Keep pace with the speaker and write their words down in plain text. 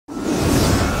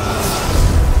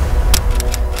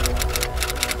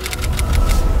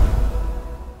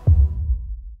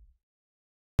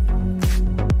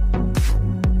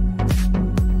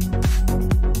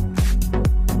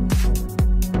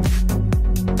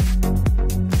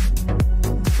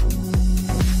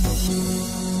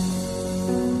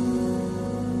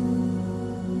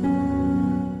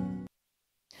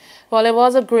Well, it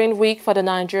was a green week for the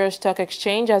Nigeria Stock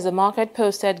Exchange as the market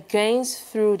posted gains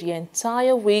through the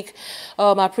entire week,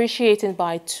 appreciating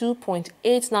by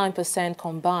 2.89%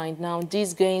 combined. Now,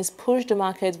 these gains pushed the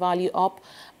market value up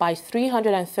by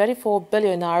 334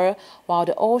 billion naira, while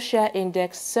the all-share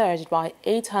index surged by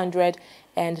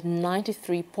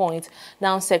 893 points.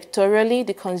 Now, sectorally,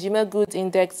 the consumer goods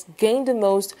index gained the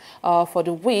most for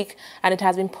the week, and it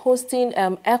has been posting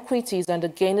equities on the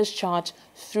gainers chart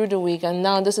through the week. And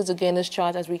now this is the gainers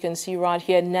chart, as we can see right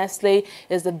here. Nestle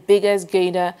is the biggest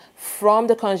gainer from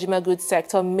the consumer goods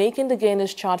sector, making the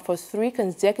gainers chart for 3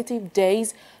 consecutive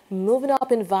days, moving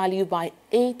up in value by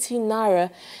 80 naira.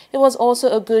 It was also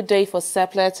a good day for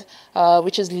Seplat,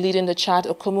 which is leading the chart,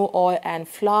 Okumu Oil and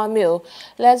Flour Mill.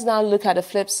 Let's now look at the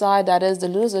flip side, that is the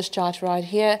losers chart right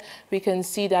here. We can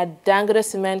see that Dangote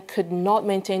Cement could not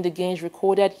maintain the gains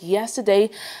recorded yesterday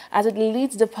as it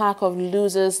leads the pack of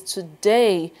losers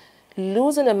today,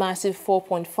 losing a massive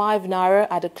 4.5 naira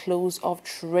at the close of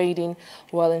trading.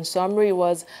 Well, in summary, it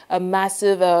was a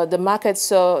massive, the market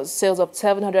saw sales of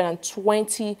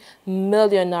 720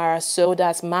 million naira, so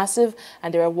that's massive,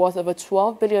 and they were worth over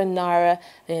 12 billion naira,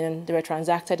 and they were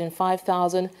transacted in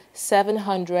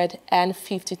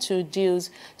 5,752 deals.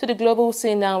 To the global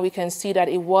scene now, we can see that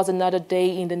it was another day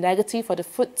in the negative for the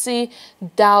FTSE,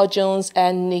 Dow Jones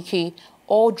and Nikkei,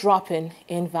 all dropping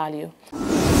in value.